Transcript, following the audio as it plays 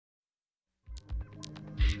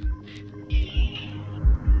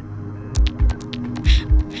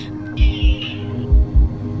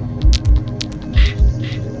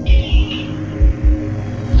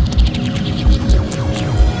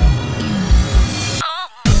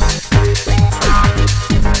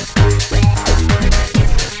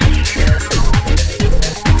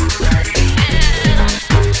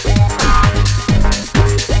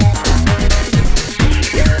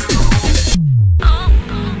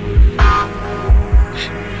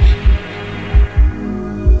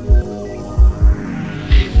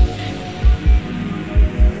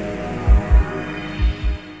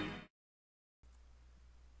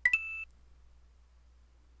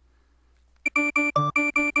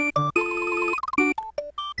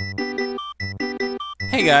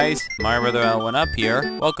Hey guys, Mario MBL1UP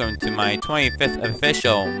here. Welcome to my 25th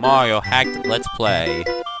official Mario Hacked Let's Play.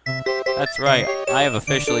 That's right, I have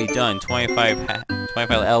officially done 25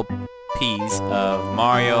 LPs of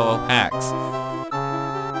Mario hacks.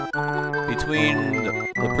 Between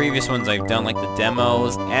the previous ones I've done, like the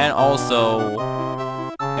demos, and also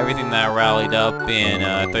everything that I rallied up in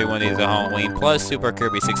 31 Days of Halloween, plus Super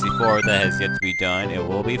Kirby 64 that has yet to be done. It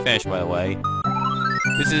will be finished, by the way.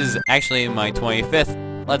 This is actually my 25th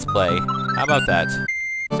Let's Play. How about that?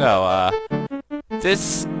 So,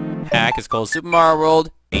 this hack is called Super Mario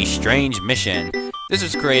World: A Strange Mission. This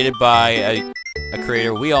was created by a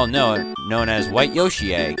creator we all know, known as White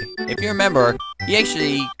Yoshi Egg. If you remember, he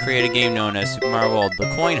actually created a game known as Super Mario World: The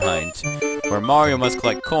Coin Hunt, where Mario must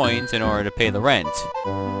collect coins in order to pay the rent.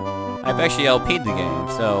 I've actually LP'd the game,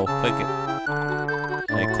 so click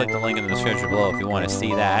the link in the description below if you want to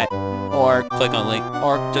see that, or click on link,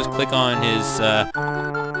 or just click on his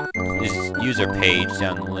user page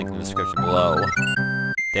down the link in the description below.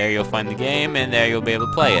 There you'll find the game, and there you'll be able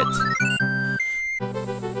to play it.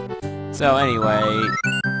 So anyway,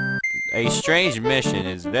 A Strange Mission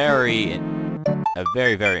is a very,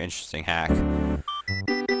 very interesting hack.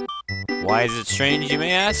 Why is it strange, you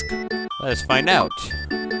may ask? Let us find out.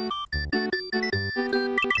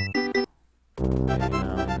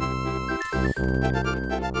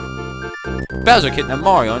 Bowser kidnapped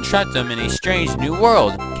Mario and trapped him in a strange new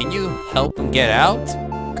world. Can you help him get out?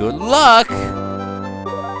 Good luck!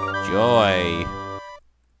 Joy.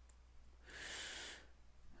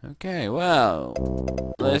 Okay, well,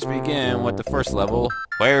 let's begin with the first level.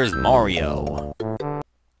 Where's Mario?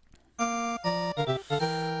 And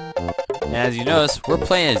as you notice, we're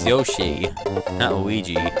playing as Yoshi, not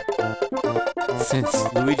Luigi.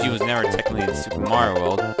 Since Luigi was never technically in Super Mario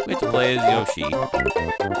World, we have to play as Yoshi.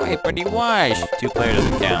 Wait, but he was! 2 player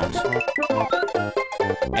doesn't count.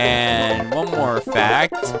 And one more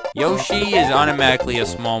fact, Yoshi is automatically a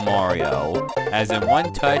small Mario, as in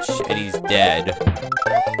one touch and he's dead.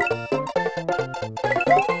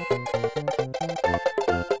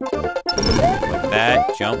 Like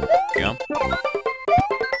that, jump, jump.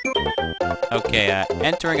 Okay,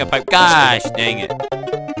 entering a pipe. Gosh, dang it.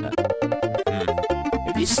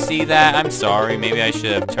 If you see that, I'm sorry. Maybe I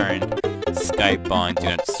should have turned Skype on Do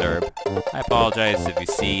Not Disturb. I apologize if you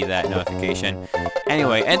see that notification.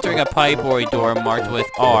 Anyway, entering a pipe or a door marked with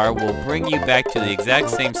R will bring you back to the exact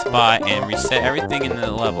same spot and reset everything in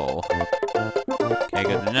the level. Okay,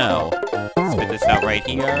 good to know. Spit this out right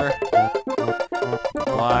here.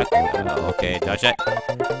 Block. Oh, okay, dodge it.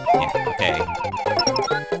 Yeah, okay.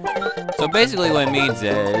 So basically what it means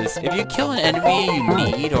is, if you kill an enemy you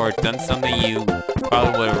need or done something you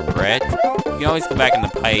probably would regret, you can always go back in the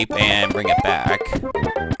pipe and bring it back. So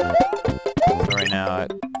right now,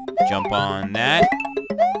 jump on that.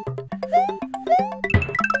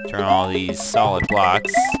 Turn all these solid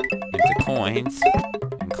blocks into coins,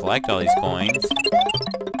 and collect all these coins.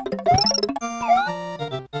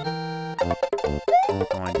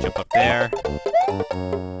 Go and jump up there.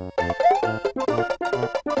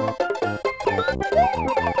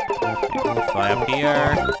 Fly up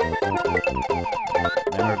here.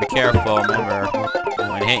 Remember, be careful. Remember,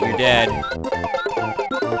 when hit, you're dead.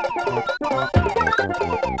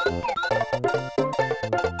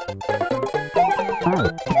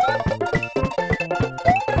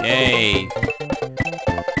 Yay!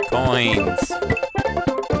 Coins.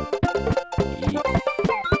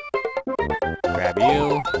 Grab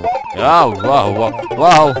you. Oh, whoa, whoa,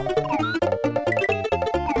 whoa!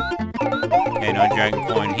 Okay, no dragon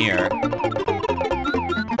coin here.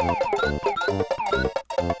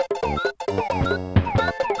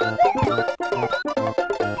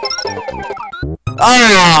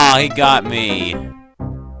 Ah, he got me.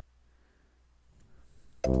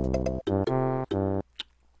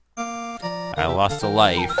 I lost a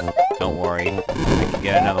life. Don't worry, I can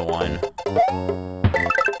get another one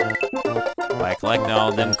by collecting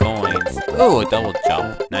all them coins. Ooh, a double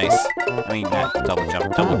jump. Nice. I mean, not double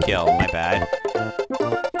jump, double kill. My bad.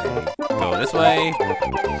 Okay, go this way.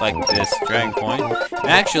 Collect this dragon coin. And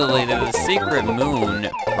actually, there's a secret moon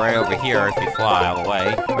right over here if you fly all the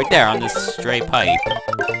way. Right there on this stray pipe.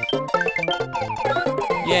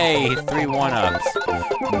 Yay, 3 1-ups.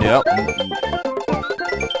 Nope.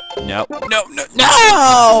 Nope. No, no,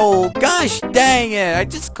 no! Gosh dang it! I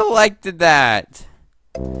just collected that.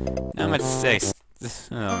 Now I'm at 6.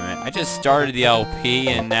 Oh man, I just started the LP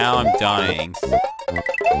and now I'm dying.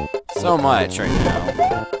 So much right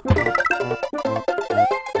now.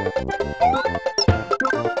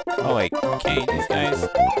 Oh wait, can these guys?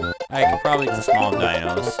 I could probably do small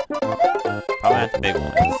dinos. Probably not the big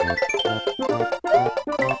ones.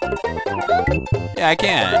 Yeah, I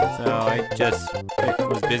can. So I just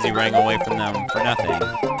was busy running away from them for nothing.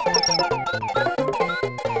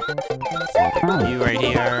 So you right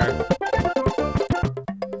here.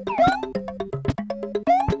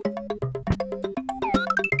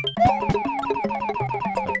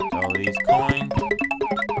 Collect all these coins.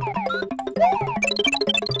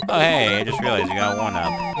 Oh hey, I just realized you got one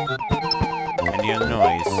up. And you have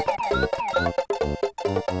noise.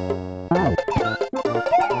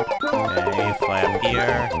 Okay, fly up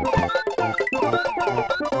here.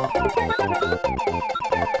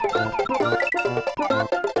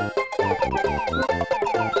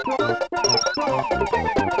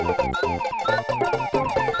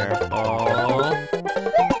 Careful.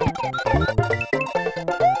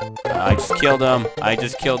 I just killed him. I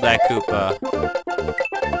just killed that Koopa.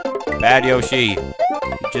 Bad Yoshi. You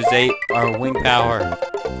just ate our wing power.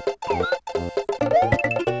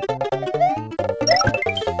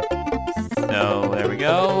 So, there we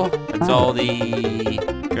go. That's all the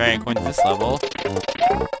Dragon Coins this level.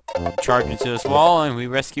 Charge into this wall and we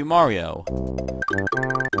rescue Mario.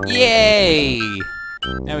 Yay!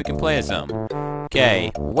 Now we can play as him.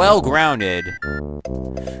 Okay, well grounded.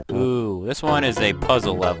 Ooh, this one is a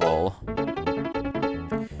puzzle level.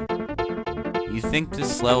 You think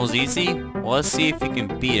this level's easy? Well, let's see if you can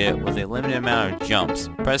beat it with a limited amount of jumps.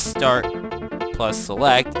 Press start plus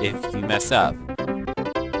select if you mess up.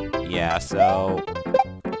 Yeah, so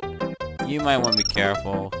you might want to be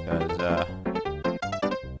careful, because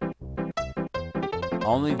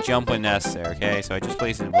only jump when necessary, okay? So I just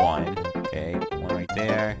wasted one. Okay, one right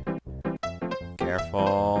there.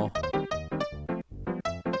 Careful.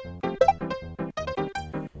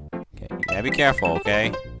 Okay, you gotta be careful,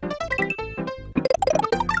 okay?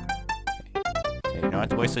 Okay, you don't have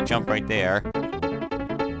to waste a jump right there.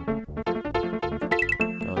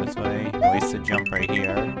 Go this way. Waste a jump right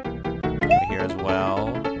here. Right here as well.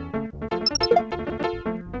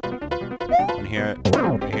 One here,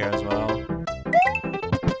 right here as well.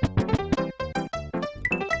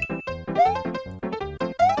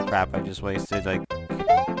 Crap, I just wasted, like...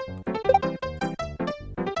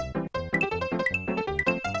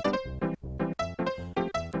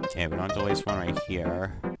 Okay, we don't have to waste one right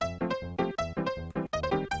here.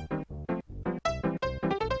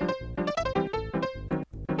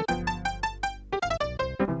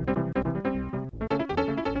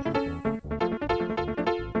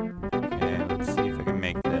 Okay, let's see if I can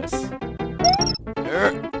make this.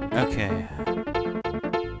 Okay.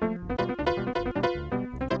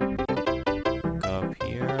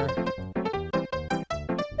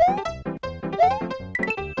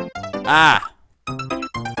 Ah!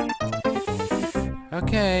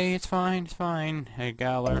 Okay, it's fine, it's fine. I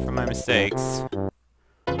gotta learn from my mistakes.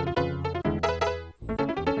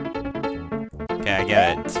 Okay, I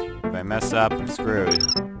get it. If I mess up, I'm screwed.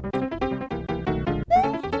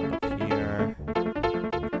 Up here.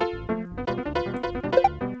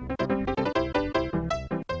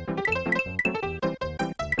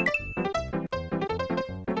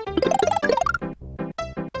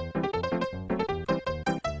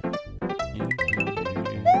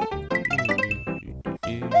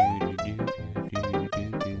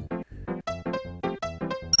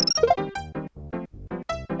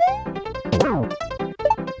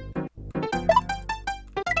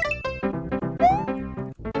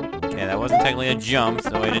 Okay, that wasn't technically a jump,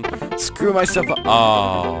 so I didn't screw myself up. Oh,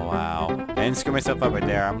 wow. I didn't screw myself up right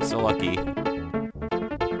there. I'm so lucky.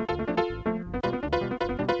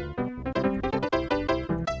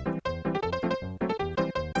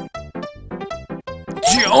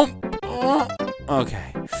 Jump! Oh,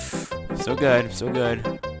 okay. So good, so good.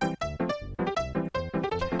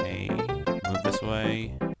 Okay, move this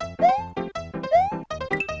way.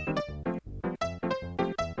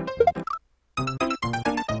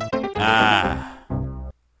 Ah.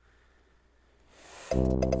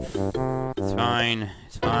 It's fine.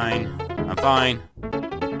 It's fine. I'm fine.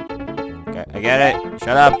 Okay, I get it.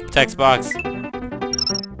 Shut up, text box.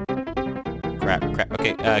 Crap, crap.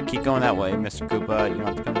 Okay, keep going that way, Mr. Koopa. You don't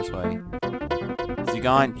have to come this way. Is he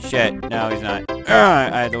gone? Shit. No, he's not.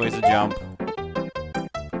 I had to waste a jump.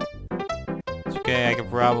 It's okay, I could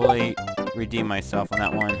probably redeem myself on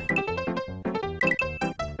that one.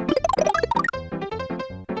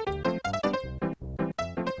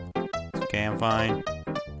 It's okay, I'm fine.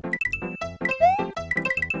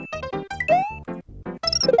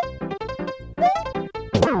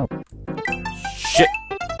 Shit!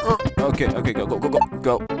 Okay, okay, go, go, go, go,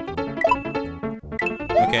 go.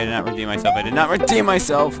 Okay, I did not redeem myself. I did not redeem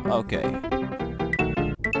myself! Okay.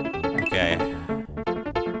 Okay.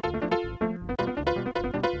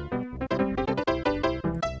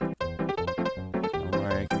 Don't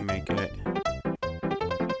worry, I can make it.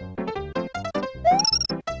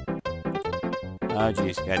 Oh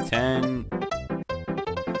jeez, got 10.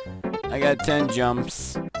 I got 10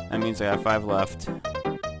 jumps. That means I got 5 left.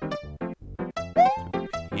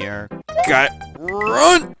 Here. Got it.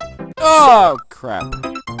 Run! Oh, crap.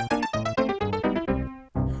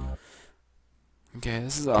 Okay,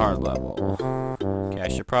 this is a hard level. Okay, I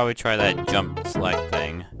should probably try that jump select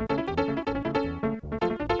thing.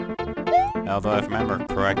 Although, if I remember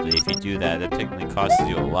correctly, if you do that, it technically costs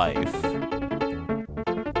you a life.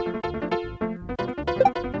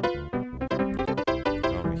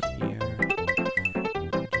 Over here.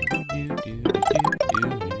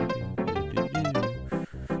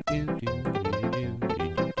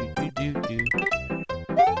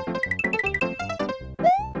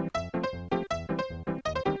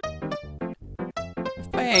 If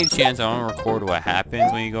by any chance I want to record what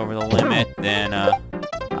happens when you go over the limit, then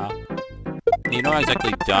you don't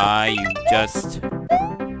exactly die, you just... how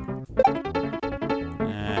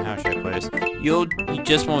should I put this? You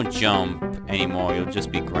just won't jump anymore, you'll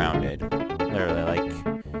just be grounded. Literally, like...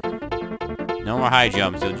 no more high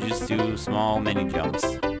jumps, you'll just do small mini jumps.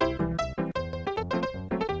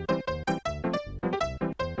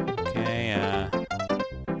 Okay,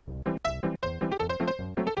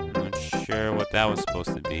 I'm not sure what that was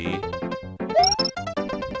supposed to be.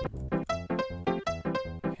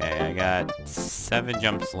 I got 7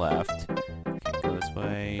 jumps left. Can't go this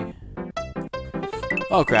way.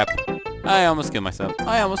 Oh crap. I almost killed myself.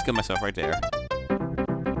 I almost killed myself right there.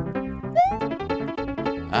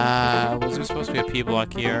 Was there supposed to be a P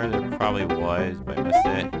block here? There probably was, but I missed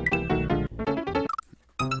it.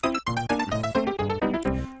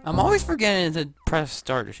 I'm always forgetting to press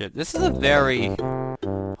start to ship. This is a very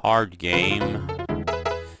hard game.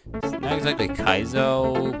 It's not exactly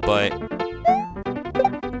Kaizo, but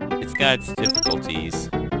it's got its difficulties.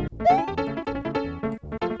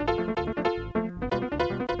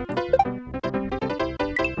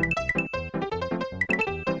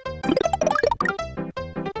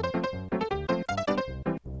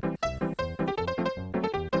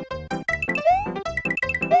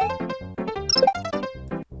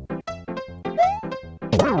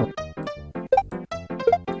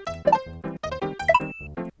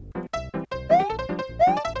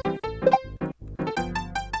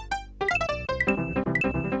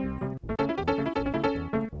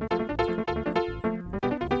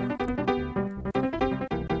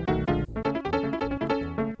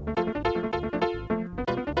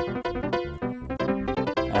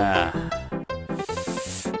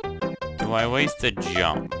 Do I waste a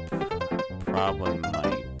jump? Probably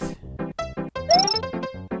might.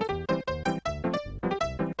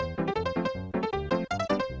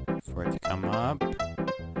 For it to come up.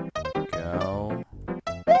 Go.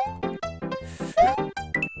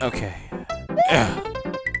 Okay.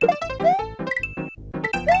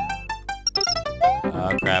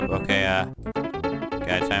 Oh crap, okay,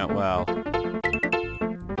 gotta time it well.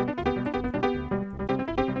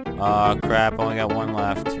 Oh crap, only got 1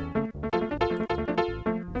 left.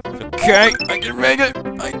 It's okay, I can make it!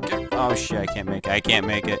 I can. Oh shit, I can't make it. I can't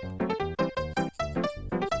make it.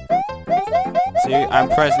 See, I'm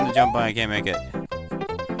pressing the jump button, I can't make it.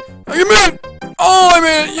 I can make it! Oh, I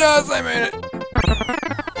made it! Yes, I made it!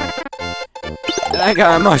 And I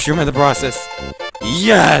got a mushroom in the process.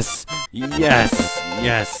 Yes! Yes!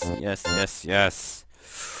 Yes! Yes, yes, yes.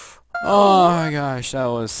 Oh my gosh, that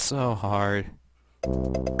was so hard.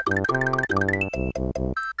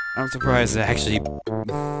 I'm surprised I actually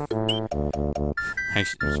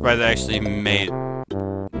made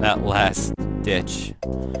that last ditch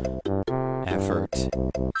effort.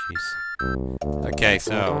 Jeez. Okay,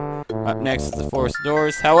 so up next is the Forest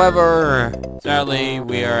Doors. However, sadly,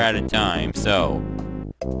 we are out of time. So,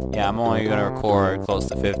 yeah, I'm only gonna record close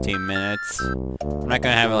to 15 minutes. I'm not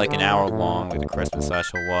gonna have it like an hour long like the Christmas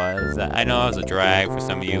special was. I know it was a drag for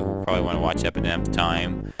some of you who probably want to watch up at the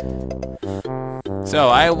time. So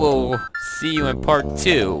I will see you in part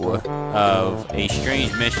 2 of a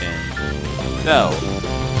strange mission. So,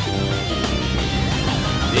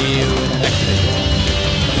 see you in the next video.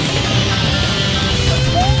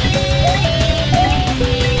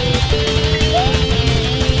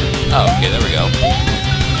 Oh, okay, there we go.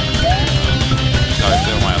 Sorry, I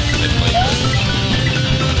don't want to manipulate this.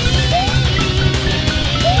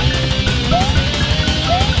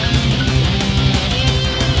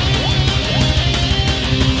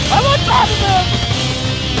 I'm on top of him!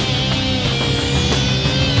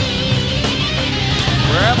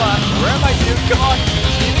 Where am I? Where am I, dude? Come on!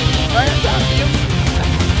 Alright,